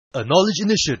A knowledge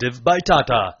initiative by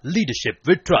Tata, leadership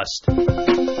with trust.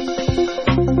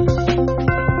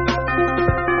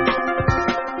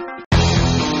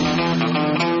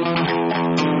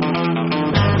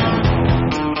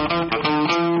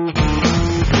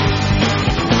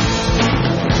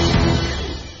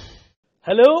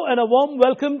 Hello and a warm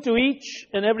welcome to each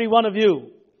and every one of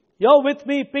you. You're with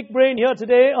me, Pick Brain, here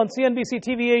today on CNBC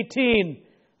TV 18,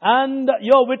 and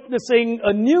you're witnessing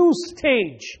a new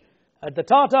stage at the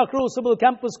Tata Crucible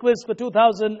Campus Quiz for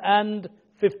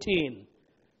 2015.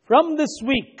 From this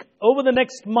week, over the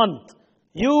next month,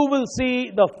 you will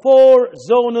see the 4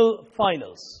 zonal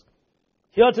finals.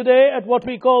 Here today at what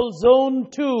we call Zone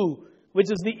 2,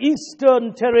 which is the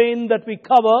eastern terrain that we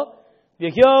cover, we're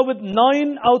here with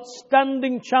 9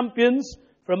 outstanding champions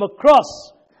from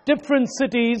across different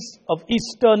cities of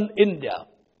eastern India.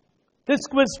 This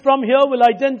quiz from here will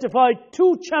identify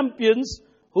 2 champions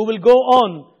who will go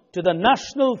on to the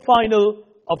national final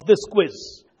of this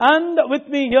quiz. And with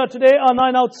me here today are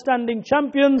 9 outstanding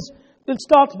champions. We'll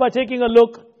start by taking a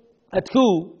look at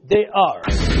who they are.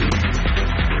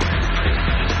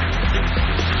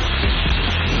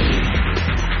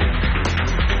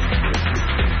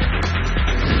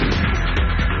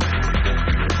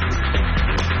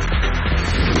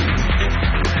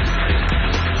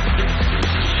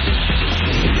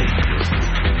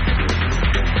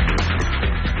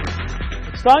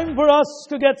 Time for us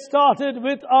to get started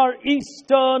with our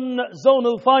Eastern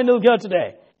Zonal Final here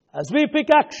today. As we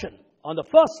pick action on the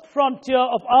first frontier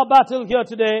of our battle here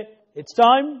today, it's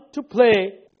time to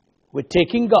play with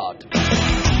Taking Guard.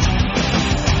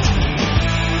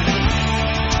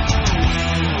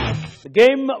 The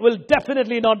game will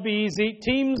definitely not be easy.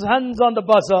 Teams, hands on the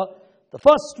buzzer. The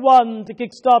first one to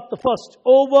kickstart the first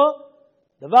over,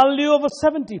 the value of a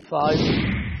 75.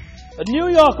 A New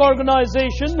York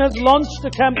organization has launched a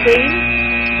campaign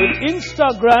with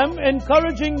Instagram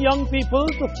encouraging young people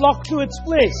to flock to its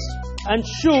place and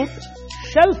shoot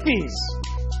selfies.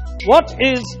 What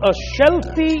is a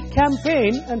selfie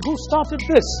campaign and who started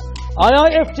this?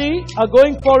 IIFT are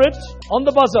going for it on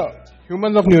the buzzer.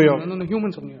 Humans of New York. No,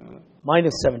 humans of New York.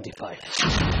 Minus 75.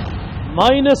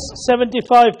 Minus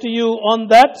 75 to you on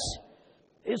that.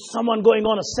 Is someone going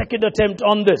on a second attempt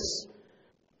on this?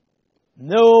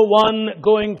 No one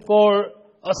going for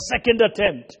a second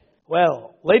attempt.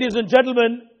 Well, ladies and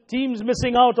gentlemen, teams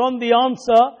missing out on the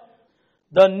answer.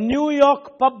 The New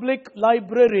York Public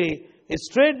Library is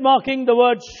trademarking the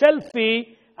word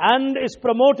shelfie and is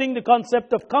promoting the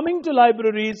concept of coming to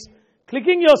libraries,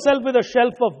 clicking yourself with a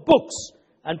shelf of books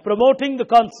and promoting the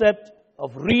concept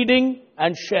of reading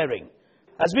and sharing.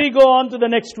 As we go on to the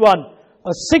next one,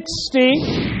 a 60.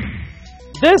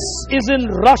 This is in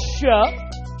Russia.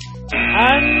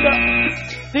 And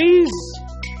these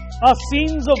are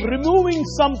scenes of removing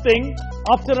something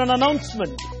after an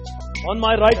announcement. On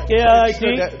my right,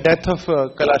 KIIT. Death of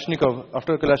Kalashnikov.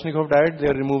 After Kalashnikov died, they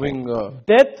are removing...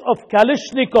 Death of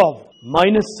Kalashnikov,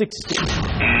 minus 60.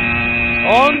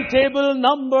 On table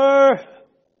number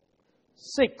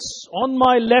 6. On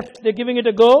my left, they're giving it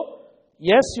a go.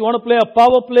 Yes, you want to play a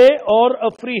power play or a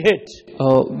free hit?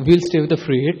 We'll stay with a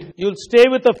free hit. You'll stay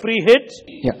with a free hit?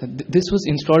 Yeah, this was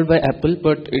installed by Apple,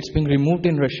 but it's being removed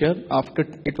in Russia after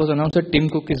it was announced that Tim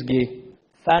Cook is gay.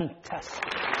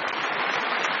 Fantastic.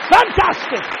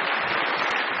 Fantastic!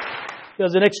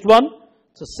 Here's the next one.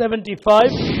 It's a 75.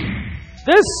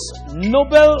 This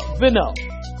Nobel winner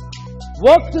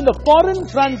worked in the Foreign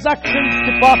Transactions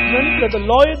Department at the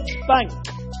Lloyds Bank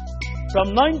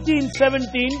from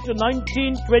 1917 to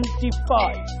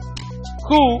 1925.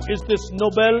 Who is this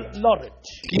Nobel laureate?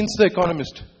 Keynes the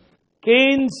economist.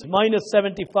 Keynes, minus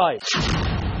 75.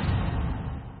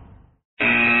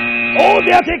 Oh,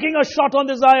 they are taking a shot on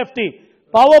this IFT.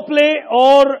 Power play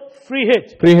or free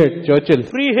hit? Free hit, Churchill.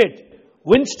 Free hit.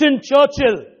 Winston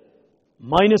Churchill,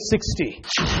 minus 60.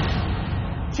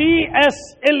 T.S.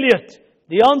 Eliot,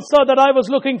 the answer that I was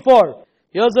looking for.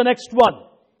 Here's the next one.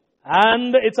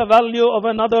 And it's a value of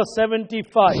another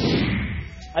 75.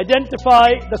 Identify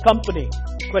the company.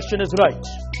 Question is right.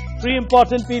 3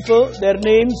 important people, their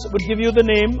names would give you the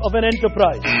name of an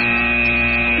enterprise.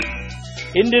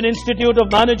 Indian Institute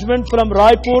of Management from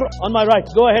Raipur. On my right.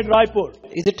 Go ahead, Raipur.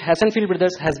 Is it Hassanfield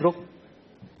Brothers, Hasbro?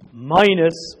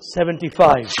 Minus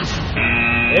 75.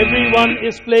 Everyone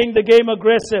is playing the game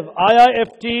aggressive.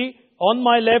 IIFT, on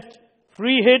my left,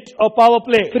 free hit or power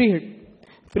play? Free hit.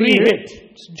 Free hit.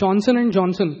 It's Johnson and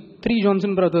Johnson. 3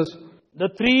 Johnson brothers. The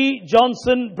 3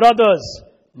 Johnson brothers.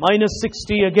 Minus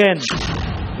 60 again.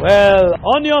 Well,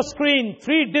 on your screen,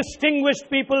 3 distinguished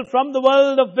people from the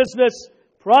world of business.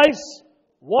 Price,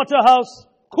 Waterhouse,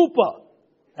 Cooper.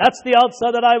 That's the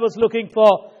answer that I was looking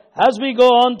for. As we go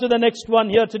on to the next one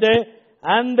here today,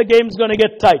 and the game's going to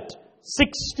get tight.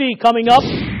 60 coming up.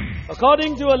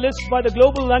 According to a list by the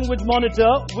Global Language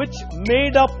Monitor, which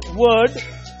made-up word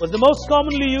was the most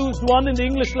commonly used one in the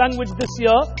English language this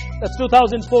year? That's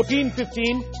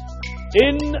 2014-15.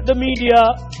 In the media,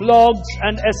 blogs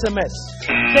and SMS.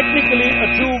 Technically a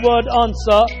two-word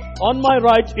answer. On my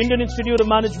right, Indian Institute of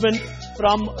Management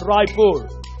from Raipur.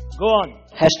 Go on.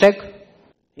 Hashtag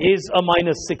Is a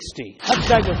 -60.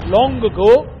 Hashtag was long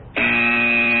ago.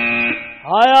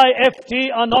 IIFT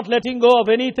are not letting go of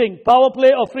anything. Power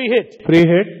play or free hit? Free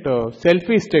hit,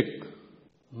 selfie stick.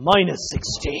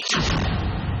 -60.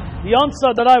 The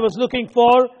answer that I was looking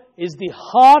for is the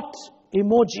heart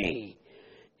emoji.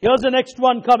 Here's the next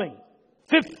one coming.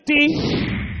 50.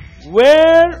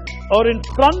 Where or in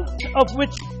front of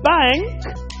which bank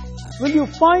will you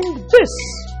find this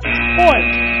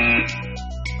poem?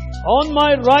 On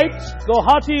my right,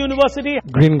 Guwahati University.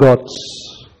 Gringotts.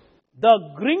 The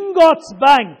Gringotts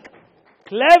Bank.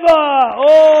 Clever.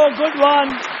 Oh, good one.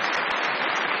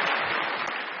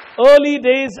 Early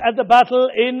days at the battle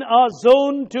in our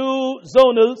Zone 2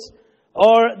 zonals,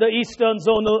 or the Eastern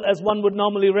Zonal as one would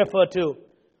normally refer to.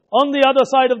 On the other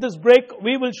side of this break,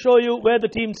 we will show you where the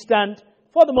teams stand.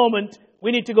 For the moment,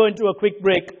 we need to go into a quick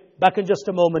break. Back in just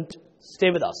a moment. Stay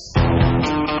with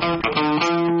us.